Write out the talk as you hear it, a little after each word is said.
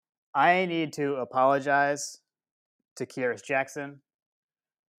I need to apologize to Kyrus Jackson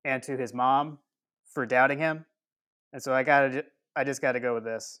and to his mom for doubting him. And so I just got to go with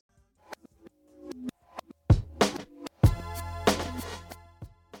this.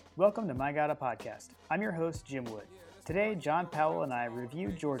 Welcome to My Gotta Podcast. I'm your host, Jim Wood. Today, John Powell and I review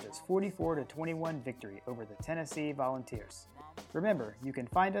Georgia's 44-21 victory over the Tennessee Volunteers. Remember, you can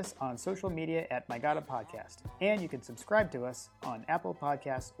find us on social media at My Gotta Podcast, and you can subscribe to us on Apple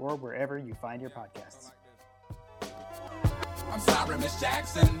Podcasts or wherever you find your podcasts. I'm sorry, Miss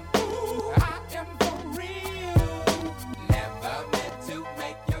Jackson. Ooh, I am for real. Never meant to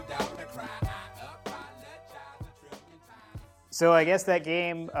make your daughter cry. I apologize a trillion times. So I guess that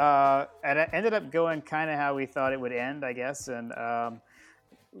game ended up going kind of how we thought it would end, I guess, and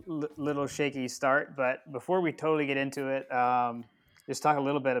little shaky start. But before we totally get into it, just talk a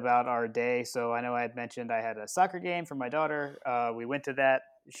little bit about our day. So I know I had mentioned I had a soccer game for my daughter. We went to that.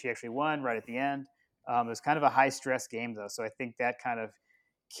 She actually won right at the end. It was kind of a high-stress game, though, so I think that kind of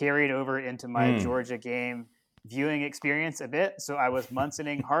carried over into my Georgia game viewing experience a bit. So I was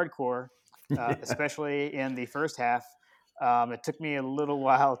Munsoning hardcore, especially in the first half. It took me a little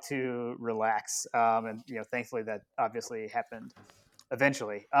while to relax, and thankfully that obviously happened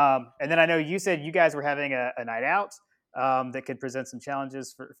eventually. And then I know you said you guys were having a night out that could present some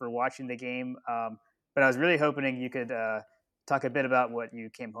challenges for watching the game, but I was really hoping you could talk a bit about what you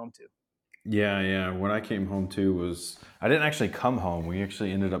came home to. Yeah. What I came home to was I didn't actually come home. We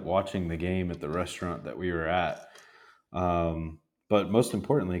actually ended up watching the game at the restaurant that we were at. But most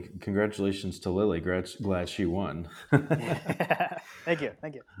importantly, congratulations to Lily. Glad she won. Thank you.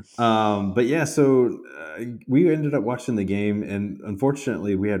 But yeah, so we ended up watching the game, and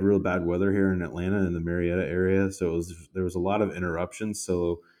unfortunately, we had real bad weather here in Atlanta in the Marietta area, so there was a lot of interruptions.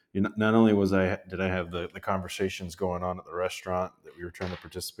 So not only did I have the conversations going on at the restaurant that we were trying to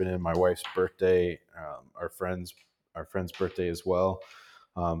participate in, my wife's birthday, our friend's birthday as well.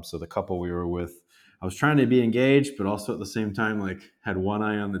 So the couple we were with, I was trying to be engaged, but also at the same time, like had one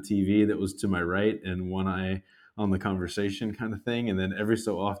eye on the TV that was to my right and one eye on the conversation kind of thing. And then every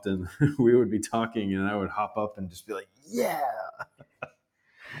so often we would be talking and I would hop up and just be like, yeah.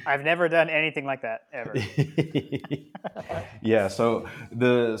 I've never done anything like that ever. Yeah. So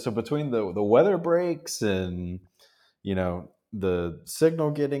between the weather breaks and, the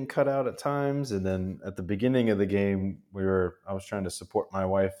signal getting cut out at times. And then at the beginning of the game, I was trying to support my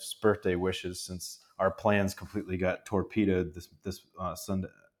wife's birthday wishes since our plans completely got torpedoed this Sunday,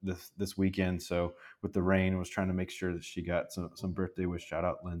 this weekend. So with the rain, I was trying to make sure that she got some birthday wish. Shout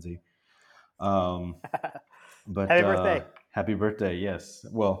out, Lindsay. But happy birthday! Happy birthday! Yes.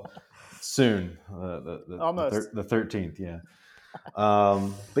 Well, soon. Almost the 13th. Yeah.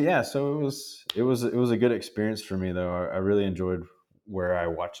 But yeah, so it was a good experience for me though. I really enjoyed where I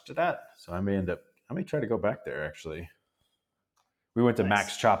watched it at. So I may try to go back there actually. We went to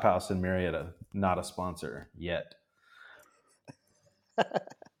Max Chop House in Marietta, not a sponsor yet.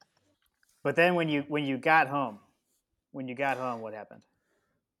 But then when you got home, what happened?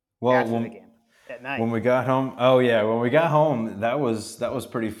 Well, after the game at night. When we got home, that was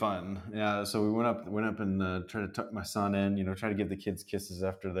pretty fun. Yeah, so we went up and tried to tuck my son in. Try to give the kids kisses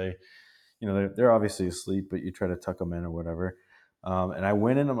after they, they're obviously asleep, but you try to tuck them in or whatever. And I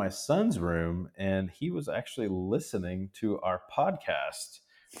went into my son's room, and he was actually listening to our podcast,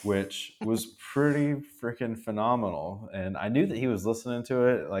 which was pretty freaking phenomenal. And I knew that he was listening to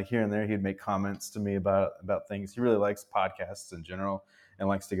it. Like here and there, he'd make comments to me about things. He really likes podcasts in general and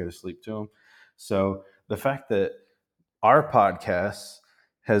likes to go to sleep to them. So the fact that our podcast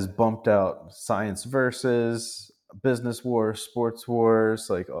has bumped out Science Versus, Business Wars, Sports Wars,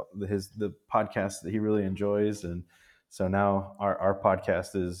 like the podcast that he really enjoys, and so now our podcast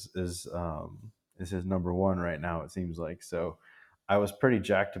is his number one right now. It seems like. So I was pretty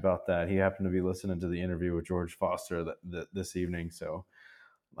jacked about that. He happened to be listening to the interview with George Foster this evening, so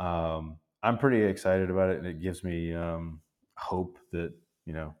I'm pretty excited about it, and it gives me hope that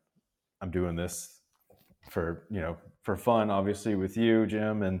I'm doing this for fun, obviously with you,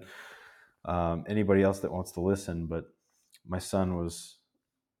 Jim, and anybody else that wants to listen. But my son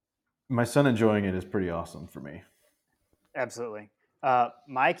enjoying it is pretty awesome for me. Absolutely.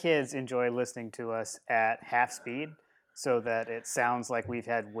 My kids enjoy listening to us at half speed so that it sounds like we've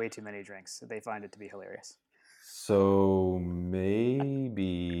had way too many drinks. They find it to be hilarious. So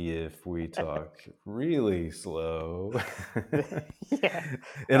maybe if we talk really slow,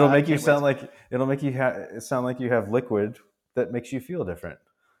 it'll make you sound like you have liquid that makes you feel different.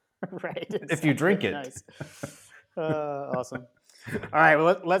 Right. If you drink it. Nice. Awesome. All right.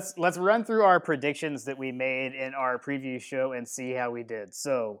 Well, let's run through our predictions that we made in our preview show and see how we did.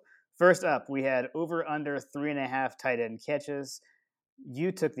 So first up, we had over under 3.5 tight end catches.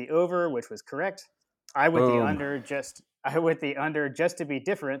 You took the over, which was correct. I went the Boom. under just to be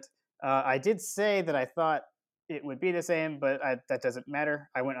different. I did say that I thought it would be the same, but that doesn't matter.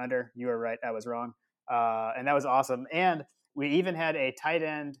 I went under. You were right. I was wrong. And that was awesome. And we even had a tight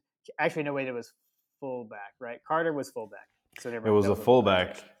end. Actually, no, wait, it was fullback, right? Carter was fullback. So never It mind, was that a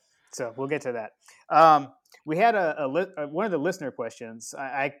fullback. So we'll get to that. We had one of the listener questions.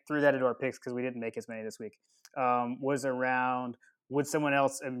 I threw that into our picks because we didn't make as many this week. Was around, would someone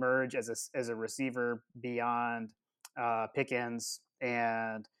else emerge as a receiver beyond Pickens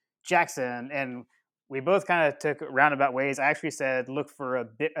and Jackson? And we both kind of took roundabout ways. I actually said look for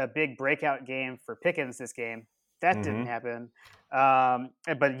a big breakout game for Pickens this game. That didn't happen.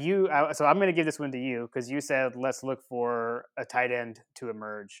 But so I'm going to give this one to you because you said let's look for a tight end to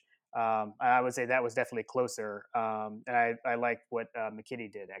emerge. I would say that was definitely closer. And I like what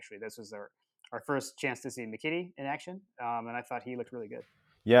McKinney did, actually. This was our first chance to see McKinney in action, and I thought he looked really good.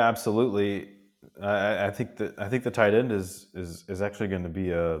 Yeah, absolutely. I think the tight end is actually going to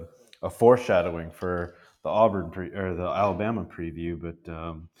be a foreshadowing for the the Alabama preview. But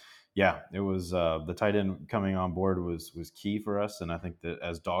yeah, it was the tight end coming on board was key for us, and I think that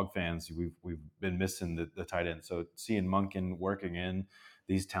as dog fans, we've been missing the tight end. So seeing Monken working in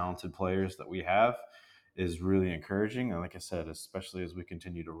these talented players that we have is really encouraging. And like I said, especially as we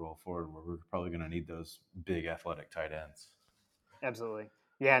continue to roll forward, where we're probably going to need those big athletic tight ends. Absolutely.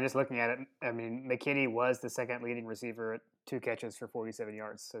 Yeah, and just looking at it, I mean, McKinney was the second leading receiver at 2 catches for 47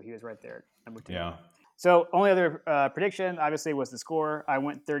 yards. So he was right there, number 2. Yeah. So only other prediction, obviously, was the score. I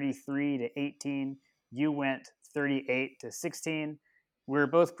went 33-18. You went 38-16. We were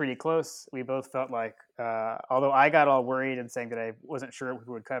both pretty close. We both felt like, although I got all worried and saying that I wasn't sure if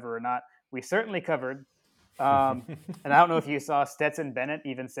we would cover or not, we certainly covered. And I don't know if you saw Stetson Bennett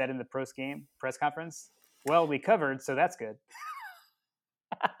even said in the post-game press conference, well, we covered, so that's good.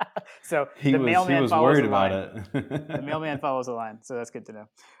 So he was worried about it. The mailman follows the line, so that's good to know.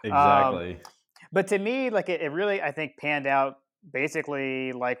 Exactly. But to me, like it really, I think, panned out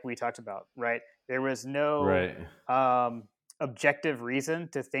basically like we talked about, right? There was no objective reason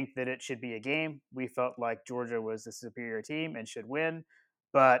to think that it should be a game. We felt like Georgia was the superior team and should win.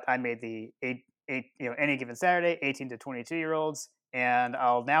 But I made the any given Saturday, 18 to 22-year-olds, and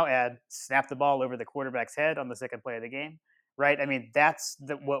I'll now add snap the ball over the quarterback's head on the second play of the game. Right, I mean that's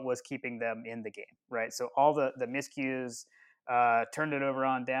what was keeping them in the game, right? So all the miscues, turned it over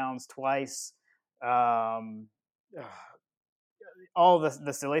on downs twice, all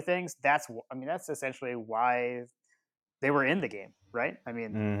the silly things. That's essentially why they were in the game, right? I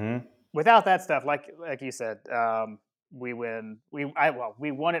mean, without that stuff, like you said, we win. We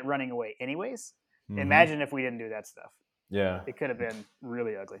won it running away anyways. Imagine if we didn't do that stuff. Yeah, it could have been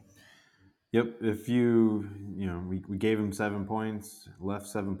really ugly. Yep. If we gave him 7 points, left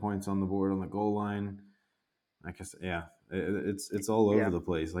 7 points on the board on the goal line. I guess, yeah, it's all over the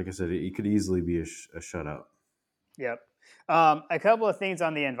place. Like I said, it could easily be a shutout. Yep. A couple of things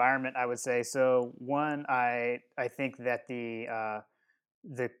on the environment, I would say. So one, I think that the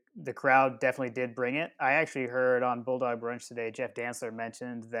crowd definitely did bring it. I actually heard on Bulldog Brunch today, Jeff Dantzler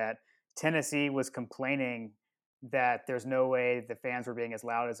mentioned that Tennessee was complaining that there's no way the fans were being as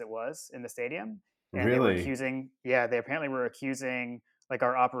loud as it was in the stadium. And really? They were accusing, they apparently were accusing like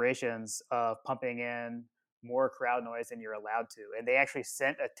our operations of pumping in more crowd noise than you're allowed to. And they actually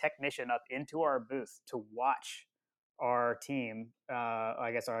sent a technician up into our booth to watch our team,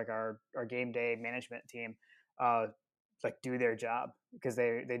 I guess our game day management team, like do their job because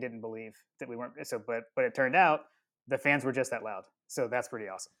they didn't believe that we weren't. So, but it turned out the fans were just that loud. So that's pretty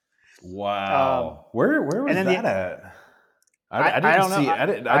awesome. Wow. Where was that at? I don't know.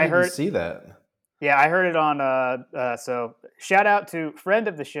 I didn't see that. Yeah, I heard it on. So shout out to friend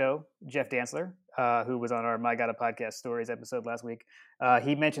of the show, Jeff Dantzler, who was on our My God a Podcast Stories episode last week.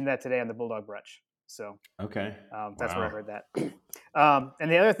 He mentioned that today on the Bulldog Brunch. So okay, that's where I heard that. And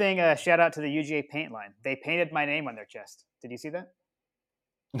the other thing, shout out to the UGA paint line. They painted my name on their chest. Did you see that?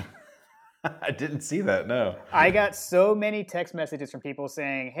 I didn't see that, no. I got so many text messages from people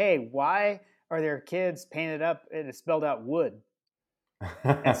saying, hey, why are their kids painted up? It is spelled out wood.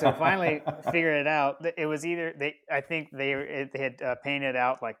 And so finally figured it out. It was either they had painted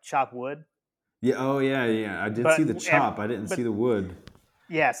out like chop wood. Yeah. Oh yeah. I did see the chop. I didn't see the wood.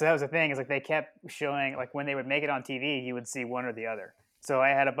 Yeah. So that was the thing. Is like they kept showing like when they would make it on TV, you would see one or the other. So I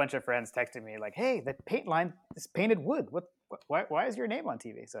had a bunch of friends texting me like, "Hey, the paint line is painted wood. Why is your name on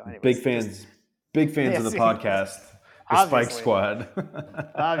TV?" So anyways, big fans of the podcast, the Spike Squad.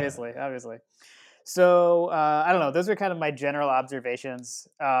 obviously. So I don't know. Those are kind of my general observations.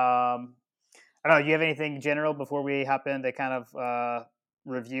 I don't know. Do you have anything general before we hop in to kind of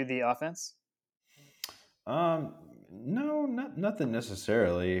review the offense? Um, no, nothing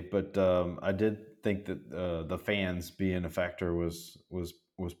necessarily, but I did think that the fans being a factor was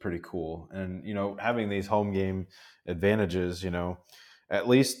pretty cool, and having these home game advantages, at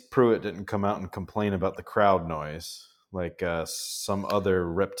least Pruitt didn't come out and complain about the crowd noise like some other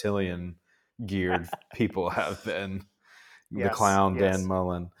reptilian geared people have been. The Yes, clown Dan yes.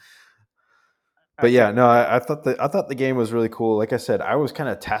 Mullen. I But yeah, can't no, relate. I thought the game was really cool. Like I said, I was kind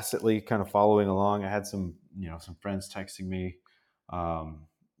of tacitly kind of following along. I had some some friends texting me, um,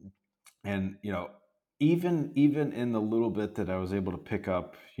 and even in the little bit that I was able to pick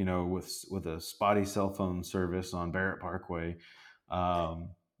up, with a spotty cell phone service on Barrett Parkway, um,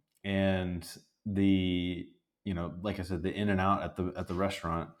 and the like I said, the in and out at the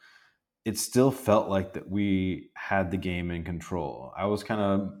restaurant, it still felt like that we had the game in control. I was kind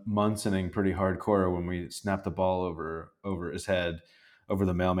of Munsoning pretty hardcore when we snapped the ball over his head, over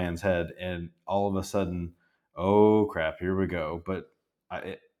the mailman's head, and all of a sudden, oh crap, here we go. But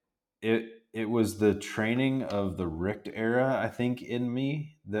it was the training of the Richt era, I think, in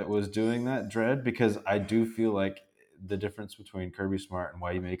me that was doing that dread, because I do feel like the difference between Kirby Smart and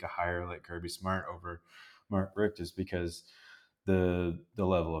why you make a hire like Kirby Smart over Mark Richt is because the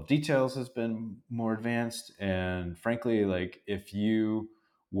level of details has been more advanced, and frankly, like if you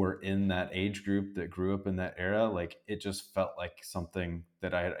were in that age group that grew up in that era, like it just felt like something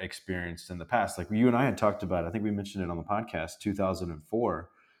that I had experienced in the past. Like you and I had talked about, I think we mentioned it on the podcast, 2004.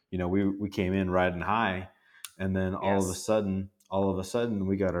 We came in riding high, and then Yes. all of a sudden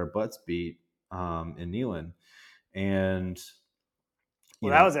we got our butts beat in Neyland. And you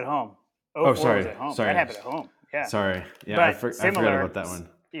Well, that know was at home. Oh oh, four was sorry, at home. That sorry, happened at home. Yeah. sorry. Yeah, But I forgot similar. about that one.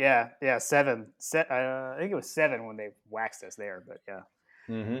 Yeah, yeah, seven. I think it was seven when they waxed us there. But yeah.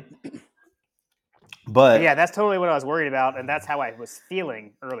 Hmm. But yeah, But that's totally what I was worried about, and that's how I was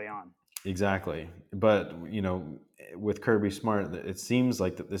feeling early on. exactly. But with Kirby Smart, it seems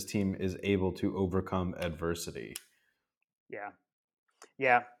like that this team is able to overcome adversity. Yeah.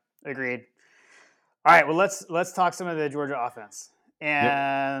 Yeah. Agreed. All right. Well, let's talk some of the Georgia offense. Yep.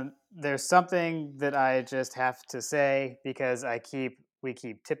 And there's something that I just have to say because we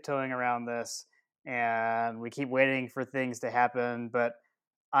keep tiptoeing around this, and we keep waiting for things to happen. But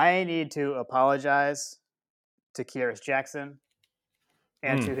I need to apologize to Kyrus Jackson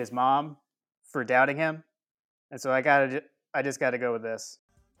and Mm. to his mom for doubting him. And so I just got to go with this.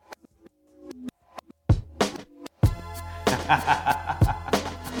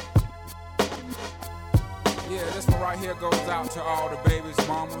 Yeah, this one right here goes out to all the babies,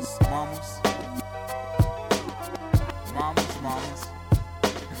 mamas, mamas.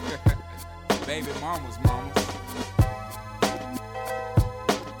 Baby mamas.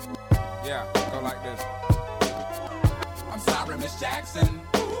 Yeah, go like this. I'm sorry, Miss Jackson.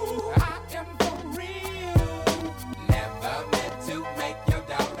 Ooh, I am for real. Never meant to make your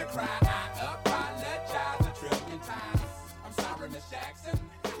daughter cry. I apologize a trillion times. I'm sorry, Miss Jackson.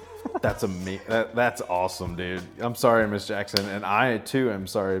 That's amazing. That's awesome, dude. I'm sorry, Miss Jackson, and I too am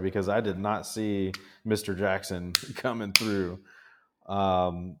sorry because I did not see Mr. Jackson coming through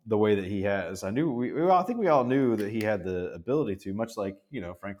the way that he has. I think we all knew that he had the ability to, much like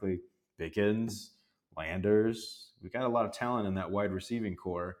frankly, Pickens, Landers. We got a lot of talent in that wide receiving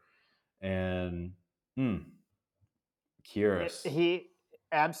core, and Kyrus. He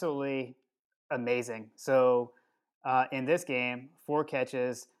absolutely amazing. So in this game, 4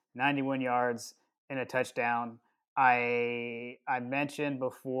 catches, 91 yards, and a touchdown. I mentioned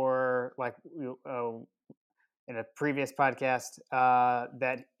before, like in a previous podcast,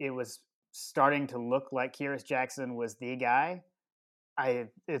 that it was starting to look like Kyrus Jackson was the guy.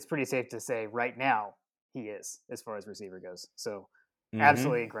 It's pretty safe to say right now he is as far as receiver goes. So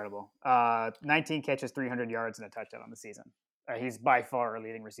absolutely Mm-hmm. incredible. 19 catches, 300 yards, and a touchdown on the season. He's by far a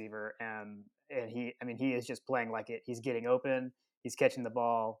leading receiver, and he is just playing like it. He's getting open. He's catching the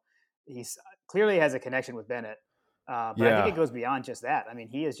ball. He's clearly has a connection with Bennett, but I think it Yeah, goes beyond just that. I mean,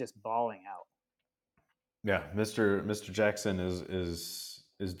 he is just balling out. yeah. Mr. Jackson is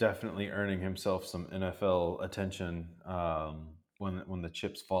definitely earning himself some NFL attention when the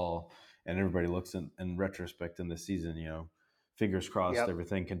chips fall and everybody looks in retrospect in the season. Fingers crossed, Yep.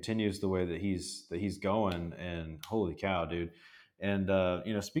 everything continues the way that he's going. And holy cow, dude!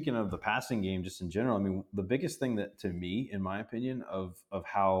 And speaking of the passing game, just in general, I mean, the biggest thing that to me, in my opinion, of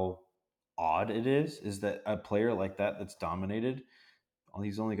how odd it is that a player like that that's dominated,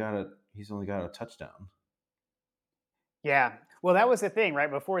 he's only got a touchdown. Yeah. Well, that was the thing, right?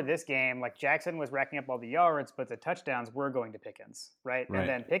 Before this game, like Jackson was racking up all the yards, but the touchdowns were going to Pickens, right? And Right.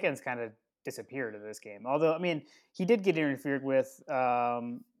 then Pickens kind of disappeared in this game. Although, I mean, he did get interfered with.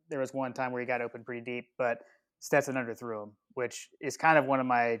 There was one time where he got open pretty deep, but Stetson underthrew him, which is kind of one of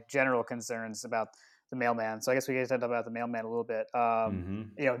my general concerns about the mailman. So I guess we can talk about the mailman a little bit.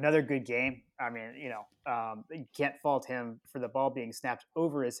 Mm-hmm. Another good game. I mean, you can't fault him for the ball being snapped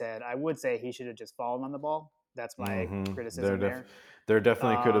over his head. I would say he should have just fallen on the ball. That's my criticism there. There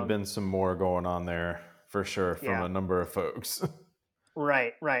definitely could have Um, been some more going on there for sure from Yeah. a number of folks.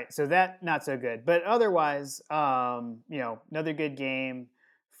 Right. So that not so good, but otherwise, another good game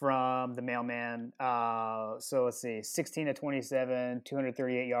from the mailman. So let's see, 16 to 27,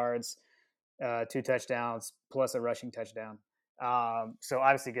 238 yards, 2 touchdowns plus a rushing touchdown. So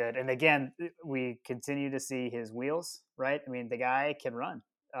obviously good. And again, we continue to see his wheels. Right. I mean, the guy can run.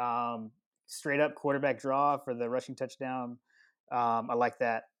 Straight up quarterback draw for the rushing touchdown. I like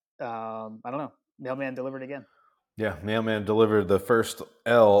that. I don't know. Mailman delivered again. Yeah, Mailman delivered the first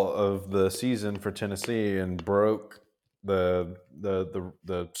L of the season for Tennessee and broke the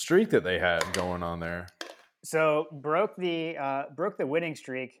streak that they had going on there. So broke the winning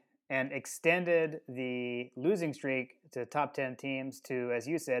streak and extended the losing streak to top 10 teams to, as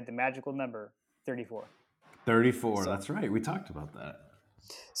you said, the magical number 34. 34. That's right. We talked about that.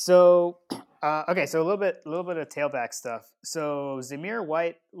 So okay, so a little bit of tailback stuff. So Zamir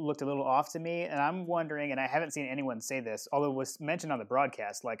White looked a little off to me, and I'm wondering, and I haven't seen anyone say this, although it was mentioned on the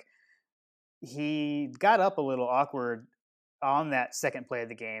broadcast, like he got up a little awkward on that second play of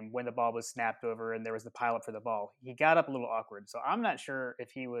the game when the ball was snapped over and there was the pileup for the ball. He got up a little awkward. So I'm not sure if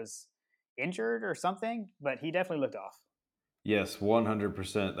he was injured or something, but he definitely looked off. Yes,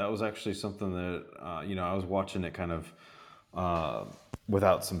 100%. That was actually something that I was watching it kind of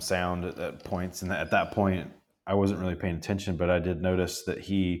without some sound at points, and at that point I wasn't really paying attention, but I did notice that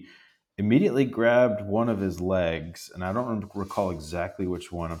he immediately grabbed one of his legs, and I don't recall exactly which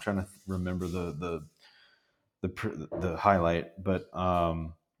one. I'm trying to remember the highlight, but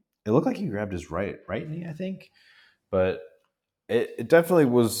it looked like he grabbed his right knee, I think, but it definitely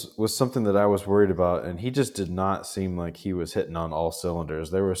was something that I was worried about, and he just did not seem like he was hitting on all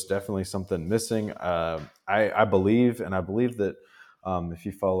cylinders. There was definitely something missing. I believe that if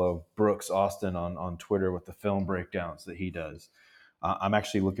you follow Brooks Austin on Twitter with the film breakdowns that he does, I'm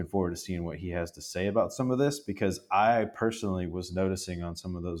actually looking forward to seeing what he has to say about some of this, because I personally was noticing on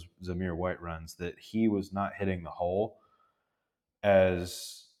some of those Zamir White runs that he was not hitting the hole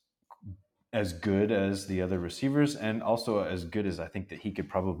as good as the other receivers, and also as good as I think that he could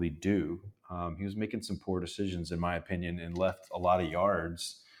probably do. He was making some poor decisions, in my opinion, and left a lot of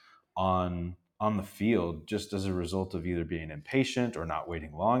yards on the field just as a result of either being impatient or not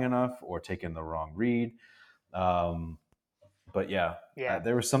waiting long enough or taking the wrong read. But yeah,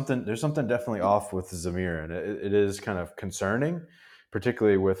 there's something definitely off with Zamir, and it is kind of concerning,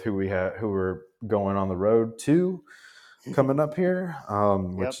 particularly with who we're going on the road to coming up here,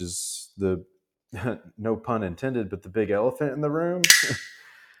 which is the no pun intended, but the big elephant in the room.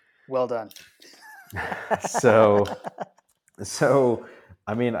 Well done. So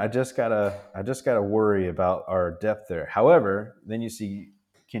I mean, I just gotta worry about our depth there. However, then you see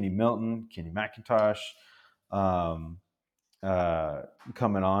Kenny Milton, Kenny McIntosh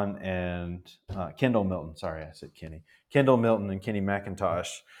coming on, and Kendall Milton. Sorry, I said Kenny. Kendall Milton and Kenny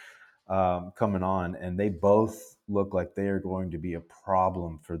McIntosh coming on, and they both look like they are going to be a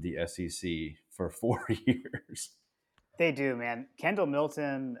problem for the SEC for 4 years. They do, man. Kendall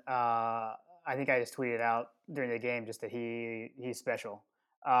Milton, I think I just tweeted out during the game just that he's special.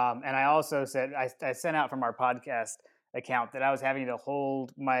 And I also said, I sent out from our podcast account that I was having to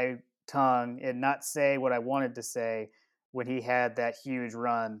hold my tongue and not say what I wanted to say when he had that huge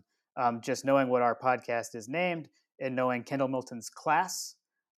run. Just knowing what our podcast is named and knowing Kendall Milton's class,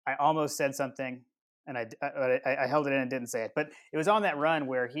 I almost said something, and I held it in and didn't say it. But it was on that run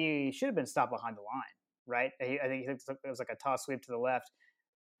where he should have been stopped behind the line, right? I think it was like a toss sweep to the left.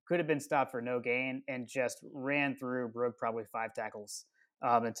 Could have been stopped for no gain and just ran through, broke probably 5 tackles.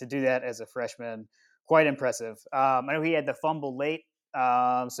 And to do that as a freshman, quite impressive. I know he had the fumble late,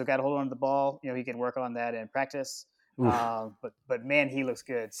 so got to hold on to the ball. He can work on that in practice. But man, he looks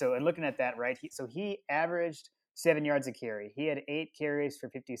good. So, and looking at that, right? He averaged 7 yards a carry. He had 8 carries for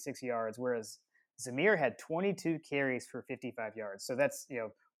 56 yards, whereas Zamir had 22 carries for 55 yards. So that's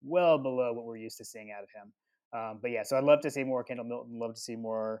well below what we're used to seeing out of him. But yeah, so I'd love to see more Kendall Milton. Love to see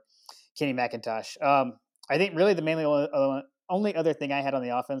more Kenny McIntosh. I think really the only other thing I had on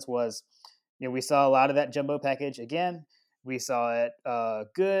the offense was, we saw a lot of that jumbo package again. We saw it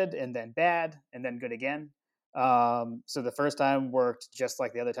good and then bad and then good again. So the first time worked just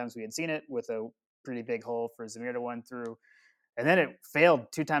like the other times we had seen it, with a pretty big hole for Zamir to run through. And then it failed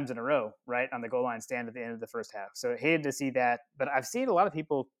 2 times in a row, right, on the goal line stand at the end of the first half. So I hated to see that. But I've seen a lot of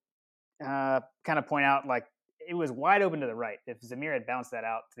people kind of point out, like, it was wide open to the right. If Zamir had bounced that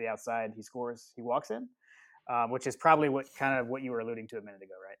out to the outside, he scores, he walks in, which is probably what you were alluding to a minute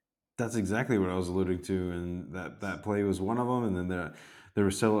ago, right? That's exactly what I was alluding to, and that play was one of them. And then there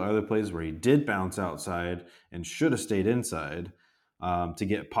were several other plays where he did bounce outside and should have stayed inside to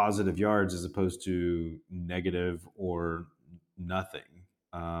get positive yards as opposed to negative or nothing.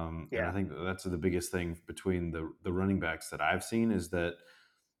 And I think that's the biggest thing between the running backs that I've seen is that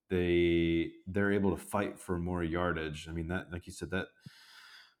they're able to fight for more yardage. I mean, that, like you said,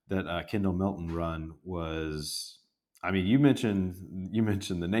 that Kendall Milton run was. I mean, you mentioned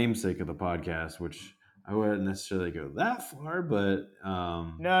the namesake of the podcast, which I wouldn't necessarily go that far, but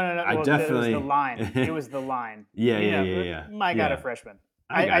No. I Well, definitely it was the line. It was the line. yeah. My God, a freshman.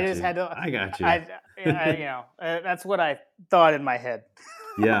 I just had to. I got you. That's what I thought in my head.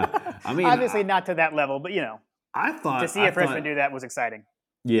 Yeah, I mean, obviously not to that level, but I thought to see a freshman do that was exciting.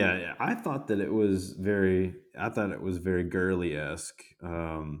 Yeah, I thought that it was very. I thought it was very Gurley-esque.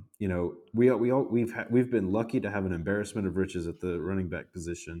 We've been lucky to have an embarrassment of riches at the running back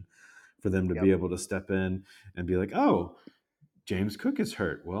position, for them to be able to step in and be like, "Oh, James Cook is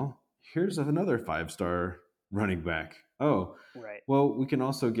hurt. Well, here's another 5-star running back. Oh, right. Well, we can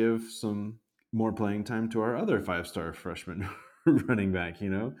also give some more playing time to our other 5-star freshman running back.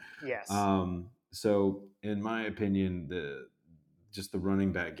 Yes. So, in my opinion, the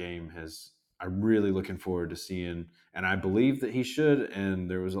running back game I'm really looking forward to seeing, and I believe that he should. And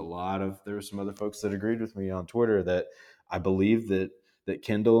there were some other folks that agreed with me on Twitter that I believe that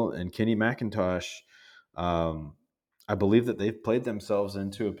Kendall and Kenny McIntosh, I believe that they've played themselves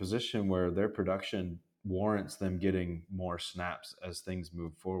into a position where their production warrants them getting more snaps as things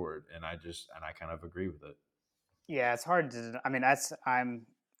move forward. And I kind of agree with it. Yeah, it's hard to. I mean, I'm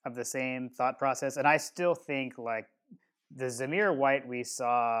of the same thought process, and I still think, like, the Zamir White we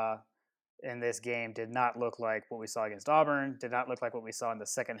saw in this game did not look like what we saw against Auburn. Did not look like what we saw in the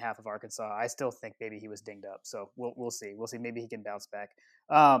second half of Arkansas. I still think maybe he was dinged up. So we'll see. We'll see. Maybe he can bounce back.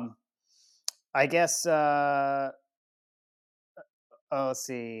 I guess. Let's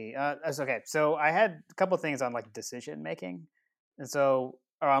see. That's okay. So I had a couple things on, like, decision making, and so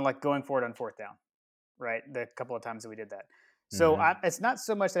on, like, going forward on fourth down, right? The couple of times that we did that. So it's not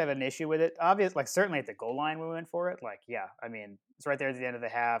so much that I have an issue with it. Obviously, like, certainly at the goal line we went for it. Like, yeah, I mean, it's right there at the end of the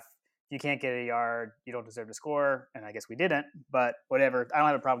half. If you can't get a yard, you don't deserve to score. And I guess we didn't, but whatever. I don't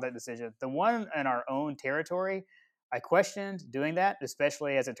have a problem with that decision. The one in our own territory, I questioned doing that,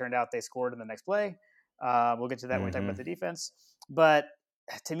 especially as it turned out they scored in the next play. We'll get to that when we talk about the defense. But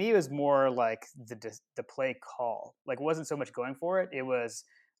to me, it was more like the play call. Like, it wasn't so much going for it. It was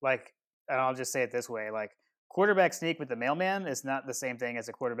like, and I'll just say it this way, like, quarterback sneak with the mailman is not the same thing as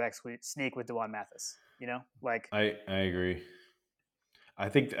a quarterback sneak with Dewan Mathis. Like, I agree. I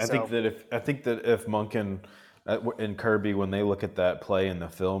think that if Monken and Kirby, when they look at that play in the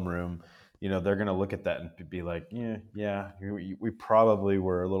film room, they're going to look at that and be like, yeah, we probably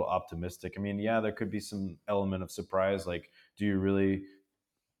were a little optimistic. I mean, yeah, there could be some element of surprise. Like, do you really?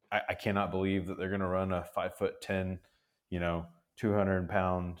 I cannot believe that they're going to run a 5'10",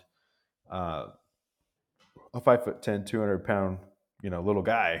 200-pound, a 5'10", 200-pound, little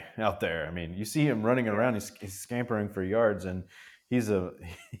guy out there. I mean, you see him running around, he's scampering for yards, and there's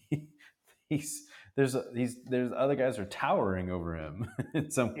other guys are towering over him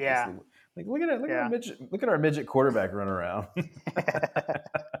in some cases. Like, look at our midget quarterback run around.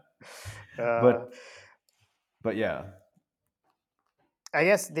 But yeah. I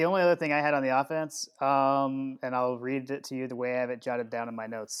guess the only other thing I had on the offense, and I'll read it to you the way I have it jotted down in my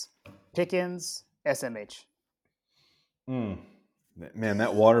notes: Pickens, SMH. Man,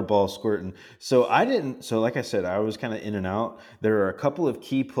 that water ball squirting. So like I said, I was kind of in and out. There are a couple of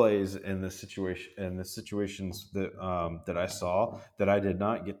key plays in the situations that I saw that I did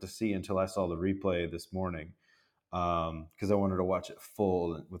not get to see until I saw the replay this morning, because I wanted to watch it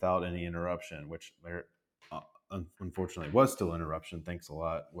full without any interruption, which there unfortunately was still interruption. Thanks a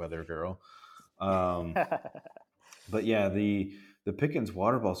lot, weather girl. But yeah, the Pickens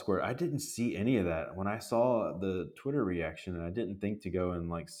water ball squirt, I didn't see any of that when I saw the Twitter reaction, and I didn't think to go and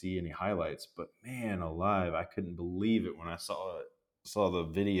see any highlights. But man alive, I couldn't believe it when I saw the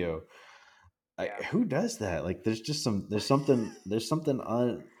video. Who does that? Like, there's something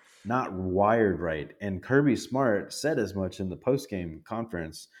not wired right. And Kirby Smart said as much in the post-game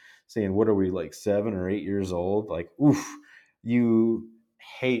conference, saying, what are we, like 7 or 8 years old? Like, oof, you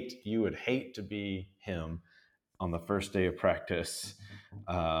would hate to be him on the first day of practice.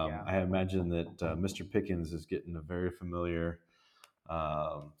 I imagine that Mr. Pickens is getting a very familiar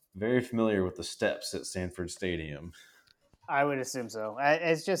with the steps at Sanford Stadium. I would assume so.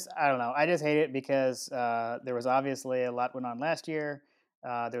 It's just, I don't know. I just hate it because there was obviously a lot went on last year.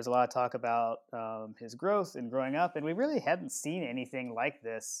 There was a lot of talk about his growth and growing up, and we really hadn't seen anything like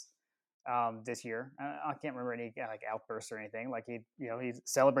this this year. I can't remember any like outbursts or anything. Like he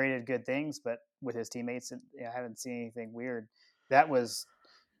celebrated good things, but with his teammates, and I haven't seen anything weird. That was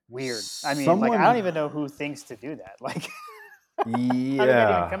weird. I mean, like I don't Someone, even know who thinks to do that. Like, how did that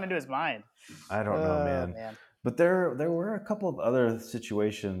even come yeah, into his mind? I don't know, Oh man. man. But there were a couple of other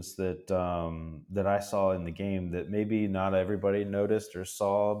situations that that I saw in the game that maybe not everybody noticed or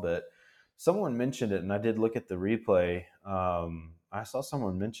saw, but someone mentioned it, and I did look at the replay. I saw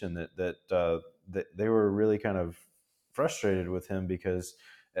someone mention that they were really kind of frustrated with him because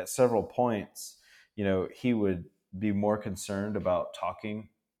at several points, he would be more concerned about talking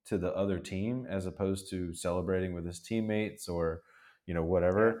to the other team as opposed to celebrating with his teammates or Yeah.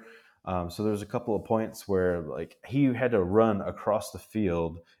 whatever. So there's a couple of points where like he had to run across the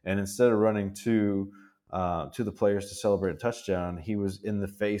field, and instead of running to the players to celebrate a touchdown, he was in the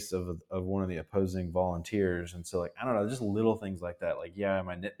face of one of the opposing volunteers. And so like I don't know, just little things like that. Like am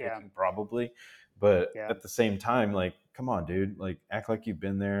I Yeah. nitpicking? Probably, but Yeah. at the same time, like come on, dude, like act like you've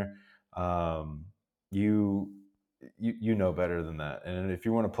been there. You you know better than that. And if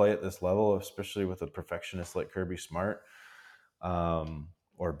you want to play at this level, especially with a perfectionist like Kirby Smart,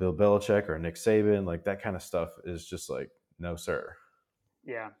 or Bill Belichick or Nick Saban, like that kind of stuff is just like, no, sir.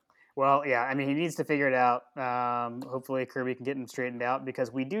 Yeah. Well, yeah. I mean, he needs to figure it out. Hopefully, Kirby can get him straightened out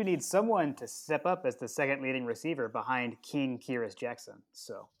because we do need someone to step up as the second leading receiver behind King Kyrus Jackson.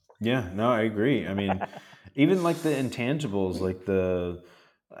 So. Yeah, no, I agree. I mean, even like the intangibles, like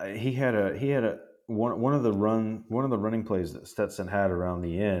he had a one of the running plays that Stetson had around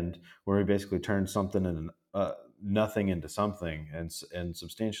the end, where he basically turned something and nothing into something, and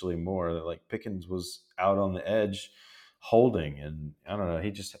substantially more. Like Pickens was out on the edge, holding, and I don't know.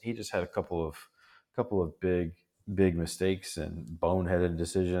 He just had a couple of big mistakes and boneheaded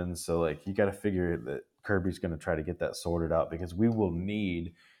decisions. So like you got to figure that Kirby's going to try to get that sorted out because we will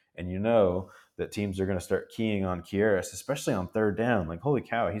need. And that teams are going to start keying on Kieras, especially on third down. Like, holy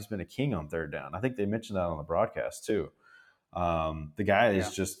cow, he's been a king on third down. I think they mentioned that on the broadcast too. The guy Yeah.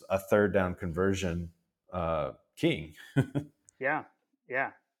 is just a third down conversion king. Yeah.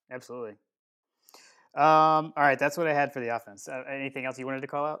 Yeah. Absolutely. All right. That's what I had for the offense. Anything else you wanted to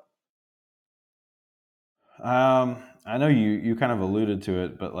call out? I know you kind of alluded to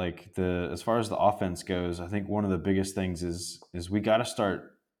it, but like as far as the offense goes, I think one of the biggest things is we got to start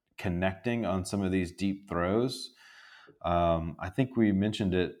connecting on some of these deep throws. I think we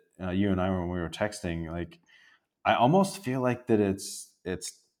mentioned it, you and I, when we were texting. Like, I almost feel like that it's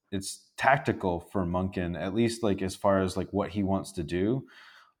tactical for Monken, at least like as far as like what he wants to do.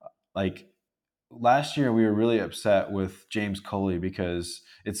 Like last year, we were really upset with James Coley because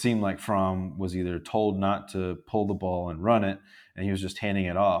it seemed like Fromm was either told not to pull the ball and run it, and he was just handing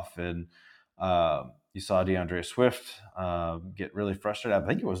it off. And you saw DeAndre Swift get really frustrated. I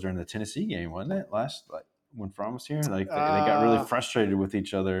think it was during the Tennessee game, wasn't it? Like when Fromm was here, like they got really frustrated with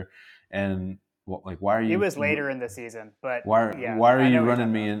each other, and why are It you was later in the season, but yeah, why are I know you what you're running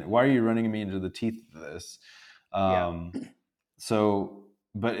talking me about. in? Why are you running me into the teeth of this? Yeah. Um, so,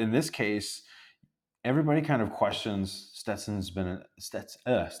 but in this case, everybody kind of questions Stetson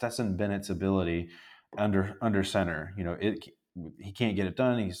Bennett's ability under center. He can't get it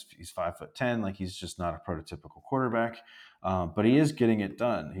done. He's 5'10", like he's just not a prototypical quarterback. But he is getting it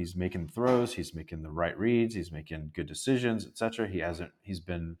done. He's making throws. He's making the right reads. He's making good decisions, etc. He's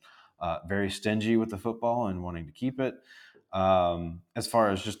been very stingy with the football and wanting to keep it. As far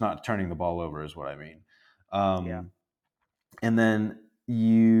as just not turning the ball over is what I mean. Yeah. And then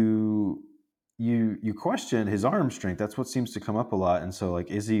you question his arm strength. That's what seems to come up a lot. And so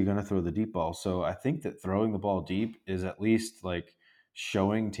like, is he going to throw the deep ball? So I think that throwing the ball deep is at least like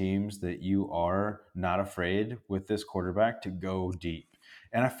showing teams that you are not afraid with this quarterback to go deep.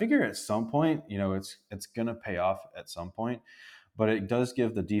 And I figure at some point, it's going to pay off at some point, but it does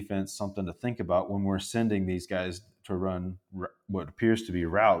give the defense something to think about when we're sending these guys to run what appears to be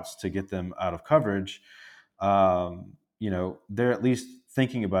routes to get them out of coverage. They're at least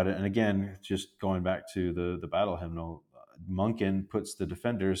thinking about it. And again, just going back to the battle hymnal, Monken puts the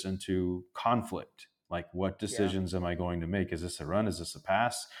defenders into conflict. Like, what Yeah. decisions am I going to make? Is this a run? Is this a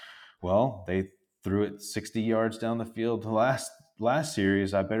pass? Well, they threw it 60 yards down the field last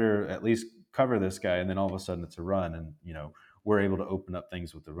series. I better at least cover this guy. And then all of a sudden it's a run. And, we're able to open up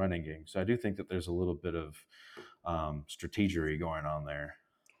things with the running game. So I do think that there's a little bit of strategery going on there.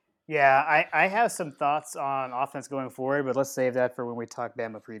 Yeah, I have some thoughts on offense going forward, but let's save that for when we talk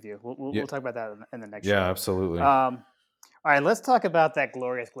Bama preview. We'll talk about that in the next show. Yeah, absolutely. All right, let's talk about that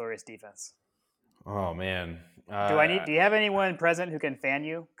glorious defense. Oh man, Do you have anyone present who can fan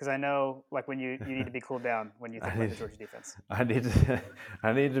you? Because I know, like, when you need to be cooled down when you think about the Georgia defense. I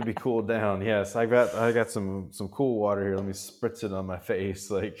need to be cooled down. Yes, I got some cool water here. Let me spritz it on my face.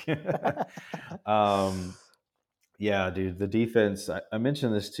 Like, yeah, dude, the defense. I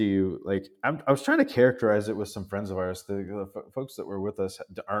mentioned this to you. Like, I was trying to characterize it with some friends of ours. The folks that were with us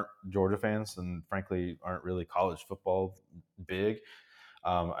aren't Georgia fans, and frankly, aren't really college football big.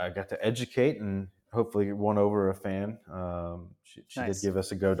 I got to educate and hopefully won over a fan. She Nice. did give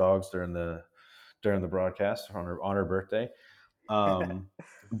us a go dogs during the broadcast on her birthday. Yeah,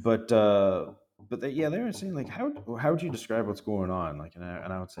 they were saying like, how would you describe what's going on? Like, and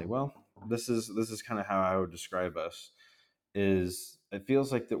I would say, well, this is kind of how I would describe us. Is it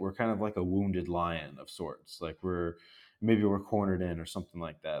feels like that we're kind of like a wounded lion of sorts. Like we're cornered in or something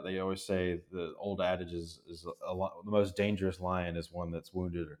like that. They always say the old adage is the most dangerous lion is one that's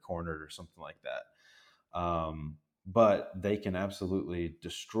wounded or cornered or something like that. But they can absolutely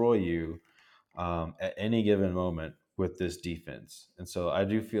destroy you at any given moment with this defense. And so I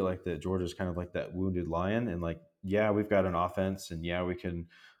do feel like that Georgia's kind of like that wounded lion. And like, yeah, we've got an offense, and yeah, we can,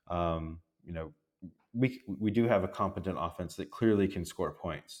 we do have a competent offense that clearly can score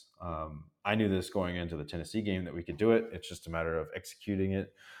points. I knew this going into the Tennessee game that we could do it. It's just a matter of executing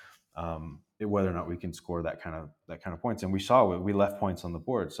it, whether or not we can score that kind of points. And we saw we left points on the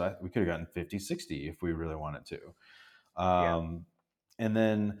board, so we could have gotten 50, 60 if we really wanted to. And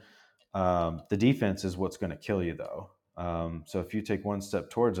then the defense is what's going to kill you, though. So if you take one step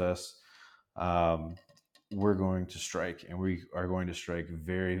towards us, we're going to strike, and we are going to strike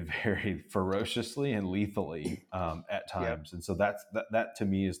very, very ferociously and lethally at times. Yep. And so that to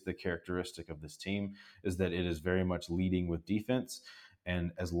me is the characteristic of this team, is that it is very much leading with defense.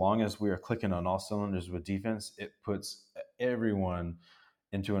 And as long as we are clicking on all cylinders with defense, it puts everyone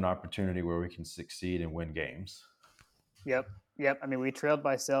into an opportunity where we can succeed and win games. Yep. I mean, we trailed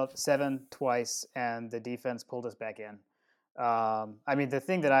by 7 twice, and the defense pulled us back in. I mean, the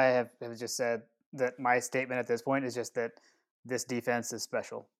thing that I have just said, that my statement at this point is just that this defense is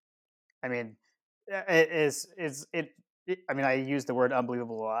special. I mean, I mean, I use the word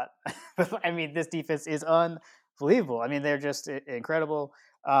unbelievable a lot, but I mean, this defense is unbelievable. I mean, they're just incredible.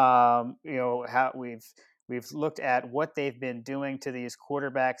 How we've looked at what they've been doing to these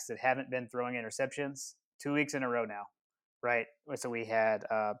quarterbacks that haven't been throwing interceptions 2 weeks in a row now, right? So we had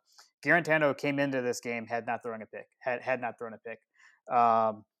Garantano came into this game had not thrown a pick.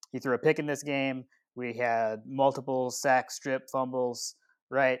 He threw a pick in this game. We had multiple sack, strip, fumbles,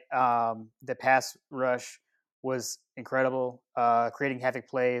 right? The pass rush was incredible, creating havoc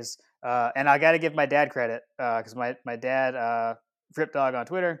plays. And I got to give my dad credit because my dad, Drip Dog on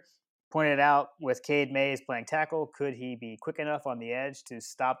Twitter, pointed out with Cade Mays playing tackle, could he be quick enough on the edge to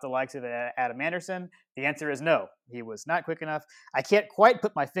stop the likes of Adam Anderson? The answer is no. He was not quick enough. I can't quite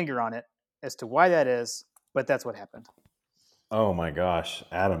put my finger on it as to why that is, but that's what happened. Oh my gosh,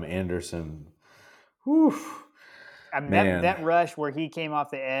 Adam Anderson. Whew. I mean, that rush where he came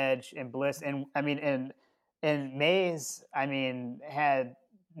off the edge and Bliss, and I mean, and Mays, I mean, had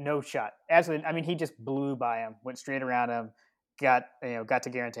no shot. Absolutely, I mean, he just blew by him, went straight around him, got to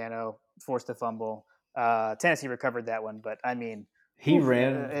Garantano, forced the fumble. Tennessee recovered that one, but I mean,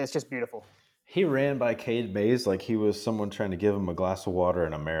 it's just beautiful. He ran by Cade Mays like he was someone trying to give him a glass of water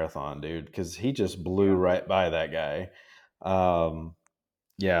in a marathon, dude, because he just blew right by that guy. Adam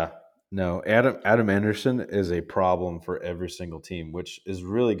Anderson is a problem for every single team, which is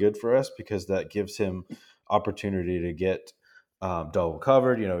really good for us because that gives him opportunity to get double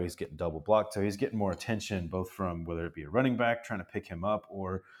covered. He's getting double blocked, so he's getting more attention both from whether it be a running back trying to pick him up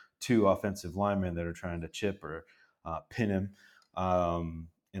or two offensive linemen that are trying to chip or pin him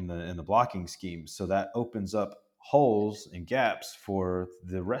in the blocking scheme. So that opens up holes and gaps for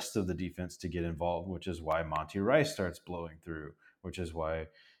the rest of the defense to get involved, which is why Monty Rice starts blowing through, which is why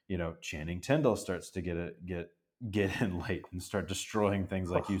Channing Tindall starts to get in late and start destroying things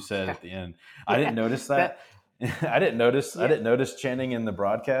like you said at the end. I didn't notice that. I didn't notice Channing in the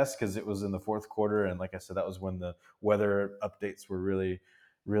broadcast because it was in the fourth quarter, and like I said, that was when the weather updates were really,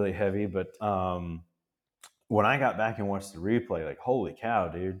 really heavy. But when I got back and watched the replay, like, holy cow,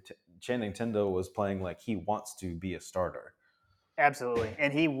 dude! Channing Tindall was playing like he wants to be a starter. Absolutely,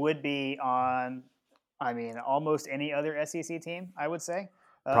 and he would be on, almost any other SEC team, I would say.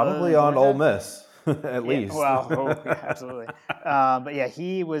 Probably on Ole Miss. at Yeah, least. well, yeah, absolutely. But yeah,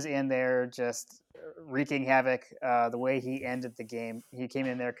 he was in there just wreaking havoc. The way he ended the game, he came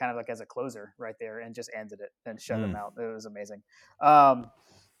in there kind of like as a closer right there and just ended it and shut them Mm. out. It was amazing.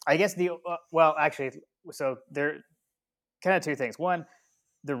 I guess well, actually, so there kind of two things. One,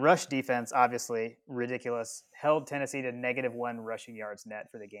 the rush defense, obviously ridiculous, held Tennessee to -1 rushing yards net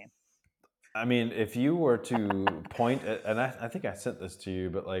for the game. I mean, if you were to point at, and I think I sent this to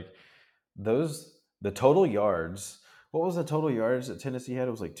you, but like the total yards, what was the total yards that Tennessee had?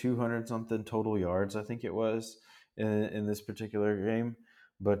 It was like 200 something total yards, I think it was in this particular game.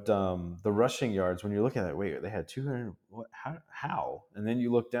 But the rushing yards, when you look at it, wait, they had 200. What? How? And then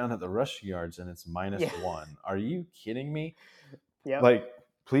you look down at the rushing yards, and it's Yeah. -1. Are you kidding me? Yep. Like,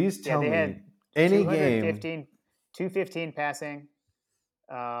 please Yeah, tell they me had any game. 215, 215 passing,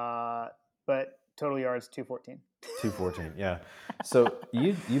 but total yards 214. 214, yeah. So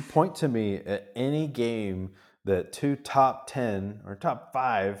you point to me at any game that two top 10 or top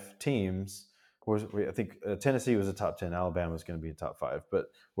 5 teams was, I think Tennessee was a top 10, Alabama was going to be a top 5, but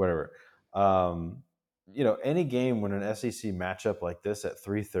whatever. Any game when an SEC matchup like this at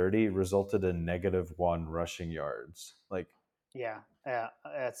 3:30 resulted in -1 rushing yards. Like Yeah, yeah,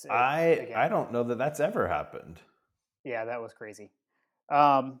 that's it, I again. don't know that that's ever happened. Yeah, that was crazy.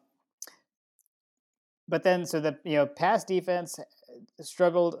 Um, but then, so the pass defense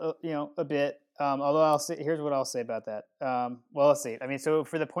struggled, a bit. Although I'll say, here's what I'll say about that. Well, let's see. I mean, so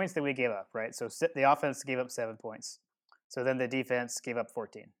for the points that we gave up, right? So the offense gave up 7 points. So then the defense gave up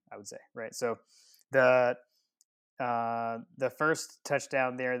 14. I would say, right? So the first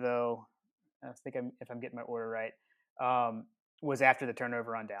touchdown there, though, I think if I'm getting my order right, was after the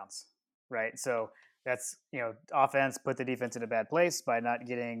turnover on downs, right? So that's offense put the defense in a bad place by not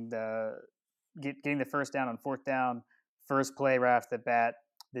getting the first down on fourth down. First play right off the bat,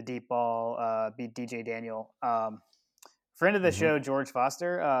 the deep ball beat DJ Daniel. Friend of the show, George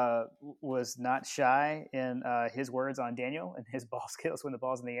Foster, was not shy in his words on Daniel and his ball skills when the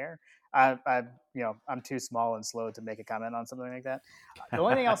ball's in the air. I'm too small and slow to make a comment on something like that. The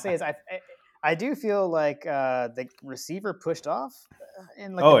only thing I'll say is I do feel like the receiver pushed off,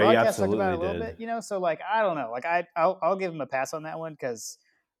 and like the Oh, he broadcast talked about absolutely it a little did. bit. So like I don't know, like I'll give him a pass on that one because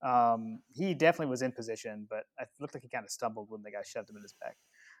he definitely was in position, but it looked like he kind of stumbled when the guy shoved him in his back.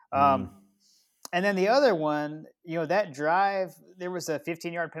 And then the other one, that drive, there was a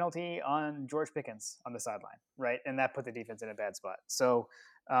 15-yard penalty on George Pickens on the sideline, right? And that put the defense in a bad spot. So,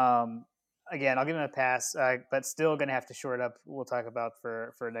 again, I'll give him a pass, but still going to have to shore it up. We'll talk about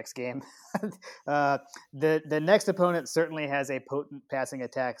for next game. The next opponent certainly has a potent passing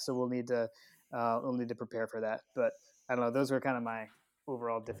attack, so we'll need to prepare for that. But I don't know. Those were kind of my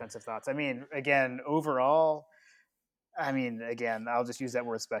overall defensive thoughts. I mean, again, overall. Again, I'll just use that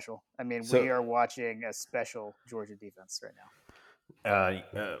word special. So we are watching a special Georgia defense right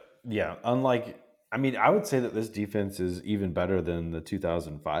now. Yeah, unlike, I would say that this defense is even better than the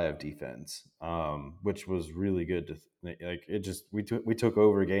 2005 defense, which was really good. We took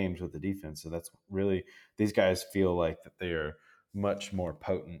over games with the defense, so that's really, these guys feel like that they are much more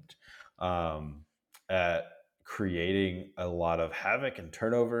potent at creating a lot of havoc and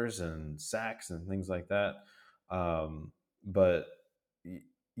turnovers and sacks and things like that. But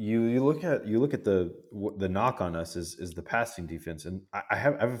you look at the knock on us is the passing defense, and I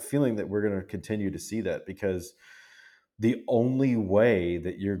have a feeling that we're going to continue to see that, because the only way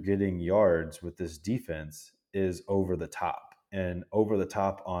that you're getting yards with this defense is over the top, and over the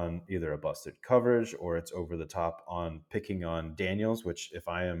top on either a busted coverage, or it's over the top on picking on Daniels, which if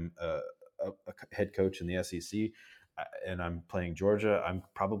I am a head coach in the SEC and I'm playing Georgia, I'm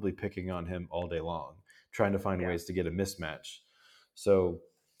probably picking on him all day long, trying to find ways to get a mismatch. So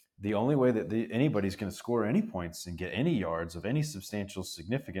the only way that anybody's going to score any points and get any yards of any substantial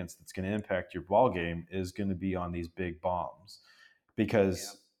significance that's going to impact your ball game is going to be on these big bombs.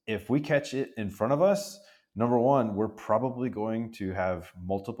 Because if we catch it in front of us, number one, we're probably going to have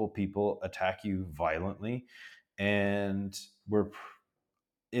multiple people attack you violently, and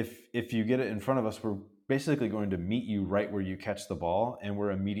if you get it in front of us, we're basically going to meet you right where you catch the ball, and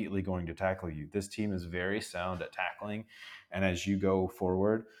we're immediately going to tackle you. This team is very sound at tackling, and as you go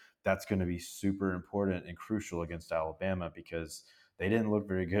forward, that's going to be super important and crucial against Alabama, because they didn't look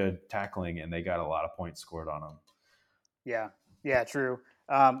very good tackling, and they got a lot of points scored on them. Yeah, true.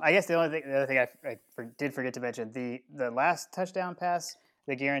 I guess the other thing I did forget to mention, the last touchdown pass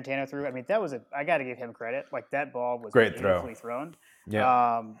that Garantano threw. I got to give him credit. Like, that ball was Great beautifully throw. thrown.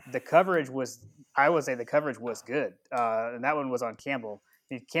 Yeah. The coverage was, I would say, the coverage was good, and that one was on Campbell.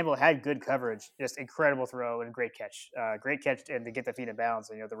 Campbell had good coverage, just incredible throw and great catch. And to get the feet in bounds.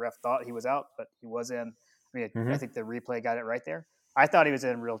 The ref thought he was out, but he was in. I think the replay got it right there. I thought he was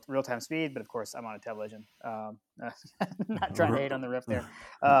in real time speed, but of course I'm on a television. Not trying to hate on the ref there,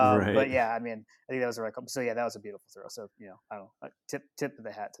 Right. but yeah, I think that was the right call. So yeah, that was a beautiful throw. So I don't know, tip of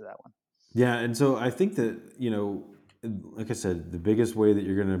the hat to that one. Yeah, and so I think that, like I said, the biggest way that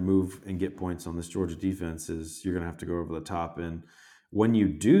you're going to move and get points on this Georgia defense is you're going to have to go over the top. And when you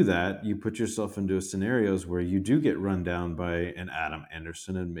do that, you put yourself into scenarios where you do get run down by an Adam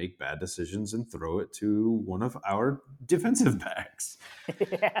Anderson and make bad decisions and throw it to one of our defensive backs.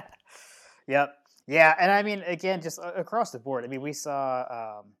 Yeah. Yep. Yeah, and again, just across the board. We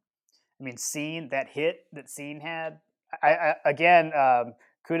saw. Scene that hit that Scene had.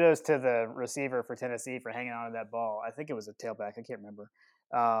 Kudos to the receiver for Tennessee for hanging on to that ball. I think it was a tailback. I can't remember.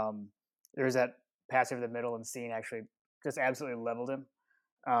 There was that pass over the middle, and Scene actually just absolutely leveled him.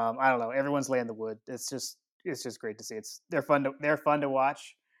 I don't know. Everyone's laying the wood. It's just great to see. They're fun to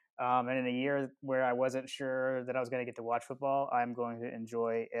watch. And in a year where I wasn't sure that I was going to get to watch football, I'm going to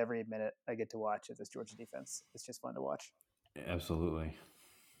enjoy every minute I get to watch at this Georgia defense. It's just fun to watch. Absolutely.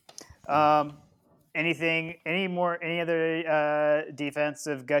 Any other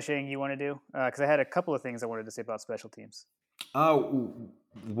defensive gushing you want to do? Because I had a couple of things I wanted to say about special teams.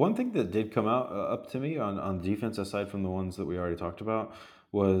 One thing that did come out up to me on defense, aside from the ones that we already talked about,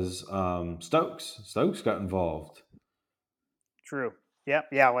 was Stokes. Stokes got involved. True. Yep.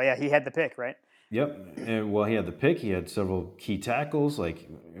 Yeah. Well, yeah, he had the pick, right? Yep. And he had the pick. He had several key tackles.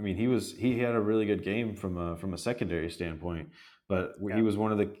 He had a really good game from a secondary standpoint. But he was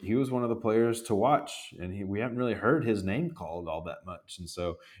one of the players to watch, and we haven't really heard his name called all that much. And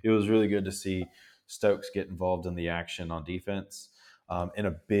so it was really good to see Stokes get involved in the action on defense in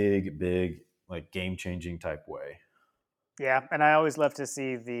a big game-changing type way. Yeah, and I always love to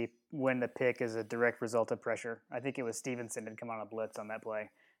see when the pick is a direct result of pressure. I think it was Stevenson had come on a blitz on that play.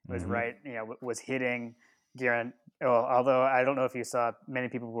 It was was hitting Guerin. Well, although I don't know if you saw, many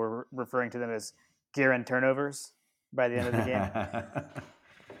people were referring to them as Guerin turnovers by the end of the game.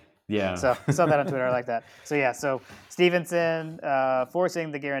 Yeah. So I saw that on Twitter. I like that. So yeah, so Stevenson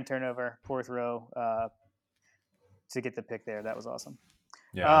forcing the Guerin turnover, poor throw to get the pick there. That was awesome.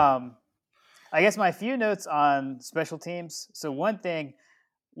 Yeah. I guess my few notes on special teams. So one thing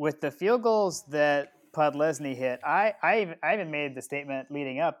with the field goals that Podlesny hit, I even made the statement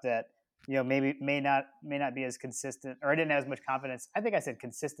leading up that maybe may not be as consistent, or I didn't have as much confidence. I think I said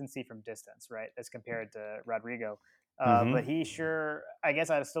consistency from distance, right, as compared to Rodrigo. But he sure, I guess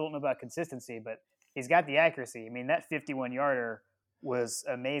I still don't know about consistency, but he's got the accuracy. That 51-yarder was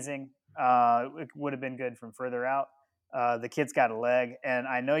amazing. It would have been good from further out. The kid's got a leg, and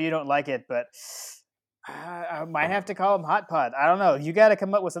I know you don't like it, but I might have to call him Hot Pod. I don't know. You got to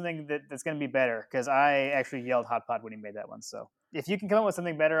come up with something that's going to be better, because I actually yelled Hot Pod when he made that one. So if you can come up with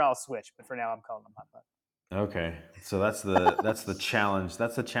something better, I'll switch. But for now, I'm calling him Hot Pod. Okay, so that's the challenge.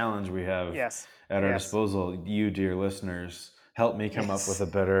 That's the challenge we have at our disposal. You, dear listeners, help me come up with a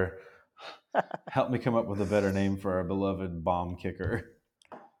better name for our beloved bomb kicker.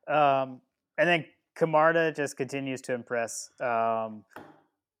 And then Camarda just continues to impress. I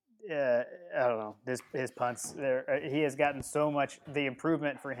don't know, his punts. He has gotten so much. The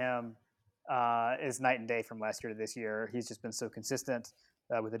improvement for him is night and day from last year to this year. He's just been so consistent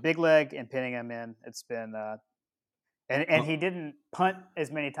with a big leg and pinning him in. It's been and he didn't punt as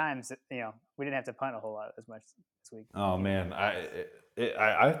many times. We didn't have to punt a whole lot as much this week. Oh man,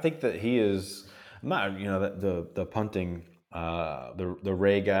 I think that he is not. The punting. The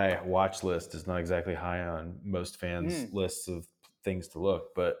Ray Guy watch list is not exactly high on most fans' lists of things to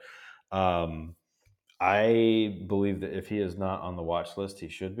look, but I believe that if he is not on the watch list, he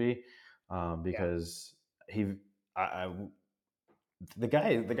should be, because the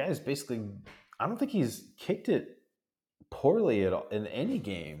guy is basically, I don't think he's kicked it poorly at all in any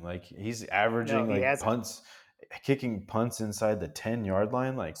game. Like, he's averaging punts, kicking punts inside the 10-yard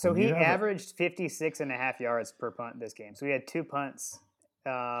line. So he averaged 56.5 yards per punt this game. So he had 2 punts,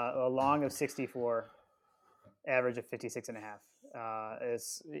 a long of 64, average of 56.5.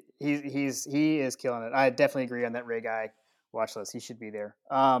 He is killing it. I definitely agree on that Ray Guy watch list. He should be there.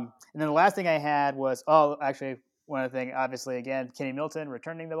 And then the last thing I had was, one other thing, obviously, again, Kenny Milton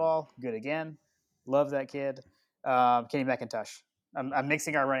returning the ball, good again. Love that kid. Kenny McIntosh. I'm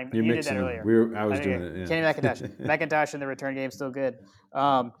mixing our running. You did that earlier. I was doing it. Yeah. Kenny McIntosh. McIntosh in the return game still good.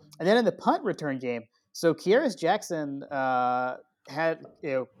 And then in the punt return game, so Kearis Jackson had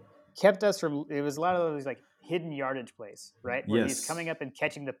kept us from. It was a lot of those hidden yardage plays, right? Where he's coming up and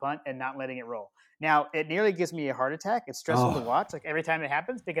catching the punt and not letting it roll. Now, it nearly gives me a heart attack. It's stressful to Oh. watch, like every time it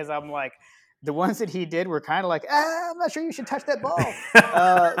happens, because I'm like, the ones that he did were kind of like, I'm not sure you should touch that ball.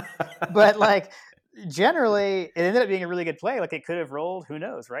 But like, generally, it ended up being a really good play. Like, it could have rolled, who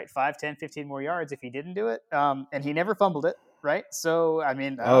knows, right? 5, 10, 15 more yards if he didn't do it. And he never fumbled it, right? So, I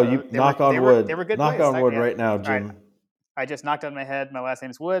mean, Oh, you they knock were, on they wood. were good Knock plays. on wood Yeah. right now, All right. Jim. I just knocked on my head. My last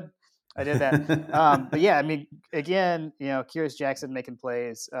name's Wood. I did that. But yeah, I mean, again, Kyrus Jackson making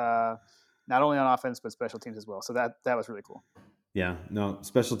plays, not only on offense but special teams as well. So that was really cool. Yeah, no,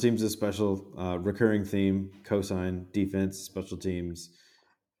 special teams is special. Recurring theme, cosine, defense, special teams.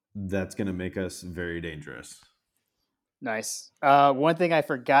 That's going to make us very dangerous. Nice. One thing I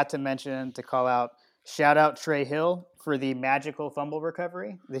forgot to mention to call out, shout out Trey Hill for the magical fumble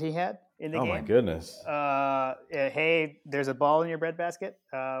recovery that he had in the game. Oh, my goodness. Hey, there's a ball in your breadbasket.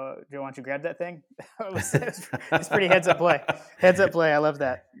 Why don't you grab that thing? It's pretty heads up play. Heads up play. I love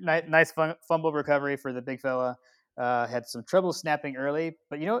that. Nice fumble recovery for the big fella. Had some trouble snapping early,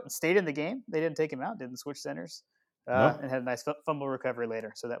 but stayed in the game. They didn't take him out, didn't switch centers, and had a nice fumble recovery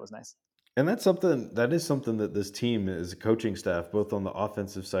later. So that was nice. And that is something that this team, as a coaching staff, both on the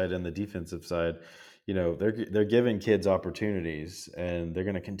offensive side and the defensive side, they're giving kids opportunities, and they're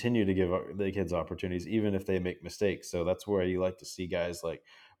going to continue to give the kids opportunities even if they make mistakes. So that's where you like to see guys like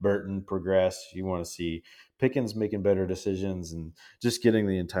Burton progress. You want to see Pickens making better decisions and just getting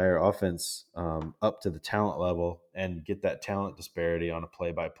the entire offense up to the talent level and get that talent disparity on a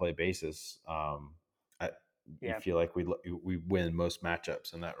play-by-play basis. I feel like we win most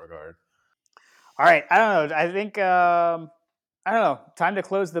matchups in that regard. All right, I don't know. I think I don't know. Time to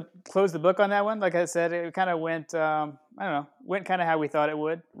close the book on that one. Like I said, it kind of went. I don't know. Went kind of how we thought it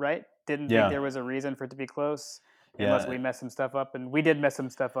would. Right? Didn't think there was a reason for it to be close, unless we messed some stuff up, and we did mess some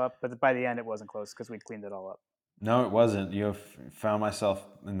stuff up. But by the end, it wasn't close because we'd cleaned it all up. No, it wasn't. Found myself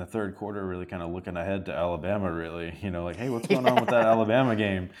in the third quarter really kind of looking ahead to Alabama. Really, like, hey, what's going on with that Alabama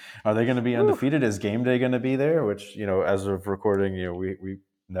game? Are they going to be undefeated? Is game day going to be there? Which as of recording, we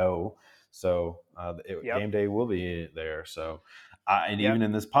know. So game day will be there. So even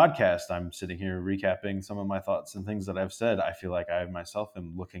in this podcast, I'm sitting here recapping some of my thoughts and things that I've said. I feel like I myself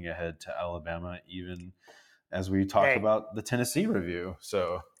am looking ahead to Alabama, even as we talk about the Tennessee review.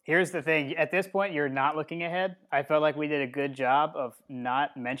 So here's the thing. At this point, you're not looking ahead. I felt like we did a good job of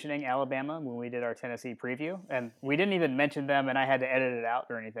not mentioning Alabama when we did our Tennessee preview. And we didn't even mention them, and I had to edit it out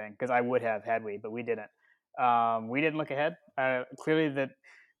or anything because I would have had we, but we didn't. We didn't look ahead. Clearly,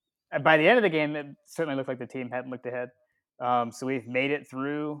 by the end of the game, it certainly looked like the team hadn't looked ahead. So we've made it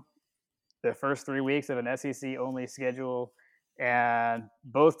through the first 3 weeks of an SEC-only schedule, and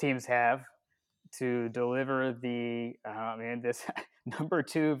both teams have to deliver this number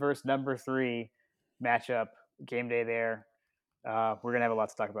 2 versus number 3 matchup game day there. We're going to have a lot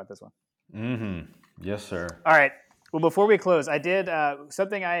to talk about this one. Mm-hmm. Yes, sir. All right. Well, before we close, I did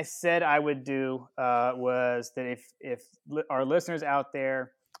something I said I would do was that if our listeners out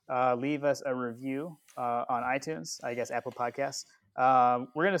there leave us a review on iTunes, I guess Apple Podcasts,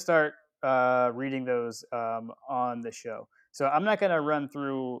 we're going to start reading those on the show. So I'm not going to run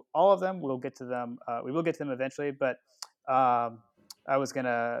through all of them. We'll get to them. We will get to them eventually, but I was going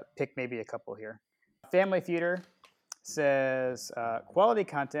to pick maybe a couple here. Family Feeder says, quality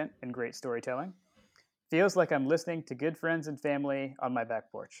content and great storytelling. Feels like I'm listening to good friends and family on my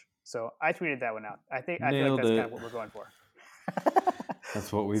back porch. So I tweeted that one out. I feel like that's kind of what we're going for.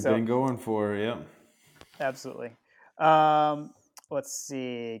 That's what we've been going for. Yeah. Absolutely. Let's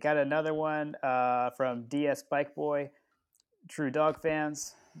see. Got another one from DS Bike Boy. True dog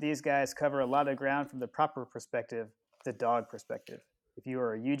fans. These guys cover a lot of ground from the proper perspective, the dog perspective. If you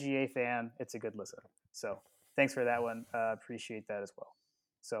are a UGA fan, it's a good listen. So thanks for that one. Appreciate that as well.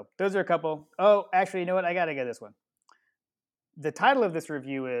 So those are a couple. Oh, actually, you know what? I got to get this one. The title of this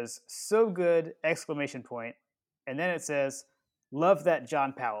review is So Good! ! And then it says, love that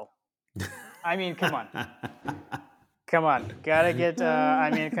John Powell. I mean, come on. Come on. Gotta get,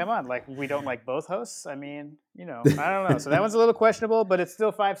 come on. Like, we don't like both hosts? I mean, I don't know. So that one's a little questionable, but it's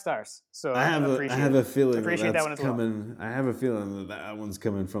still 5 stars. So I have a feeling appreciate that one as coming. Well. I have a feeling that one's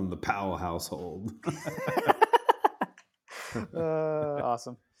coming from the Powell household.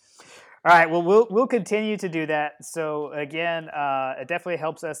 Awesome. All right. Well, we'll continue to do that. So again, it definitely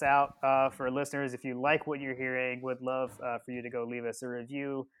helps us out for listeners. If you like what you're hearing, would love for you to go leave us a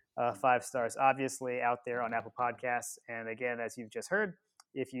review. 5 stars, obviously, out there on Apple Podcasts. And again, as you've just heard,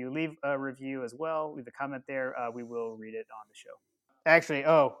 if you leave a review as well, leave a comment there, we will read it on the show. Actually,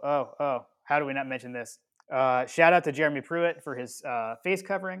 how do we not mention this? Shout out to Jeremy Pruitt for his face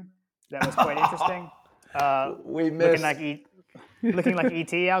covering. That was quite interesting. We missed. Looking like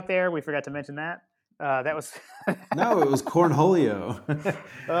ET out there. We forgot to mention that. That was. No, it was Cornholio.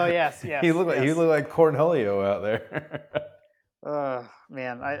 Oh yes, yes. He looked yes. like Cornholio out there.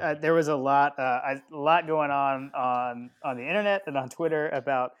 Man, there was a lot going on the internet and on Twitter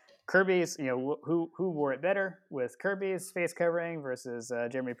about Kirby's. Who wore it better with Kirby's face covering versus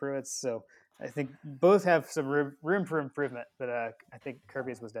Jeremy Pruitt's. So I think both have some room for improvement, but I think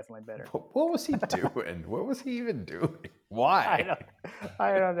Kirby's was definitely better. What was he doing? What was he even doing? I Why?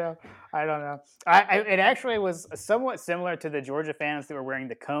 don't know. It actually was somewhat similar to the Georgia fans that were wearing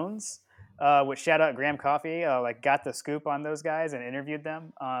the cones. Which shout out Graham Coffee, got the scoop on those guys and interviewed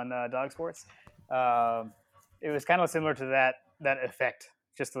them on Dog Sports. It was kind of similar to that effect,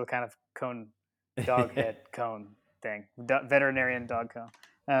 just the kind of cone, dog head cone thing, veterinarian dog cone.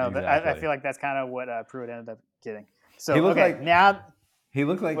 But I Exactly. feel like that's kind of what Pruitt ended up getting. So He looked okay, like- now He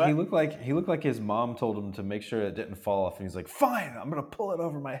looked like What? he looked like his mom told him to make sure it didn't fall off, and he's like, "Fine, I'm gonna pull it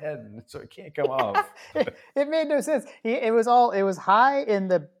over my head so it can't come off." it made no sense. It was high in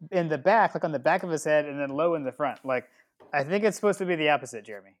the back, like on the back of his head, and then low in the front. Like I think it's supposed to be the opposite,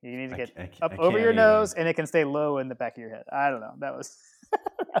 Jeremy. You need to get up over your can't nose, and it can stay low in the back of your head. I don't know. That was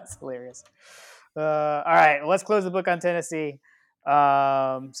that's hilarious. All right, well, let's close the book on Tennessee.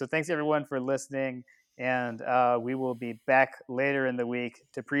 So thanks everyone for listening, and we will be back later in the week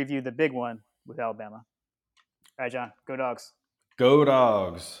to preview the big one with Alabama. All right, John, go Dogs. Go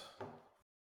Dogs.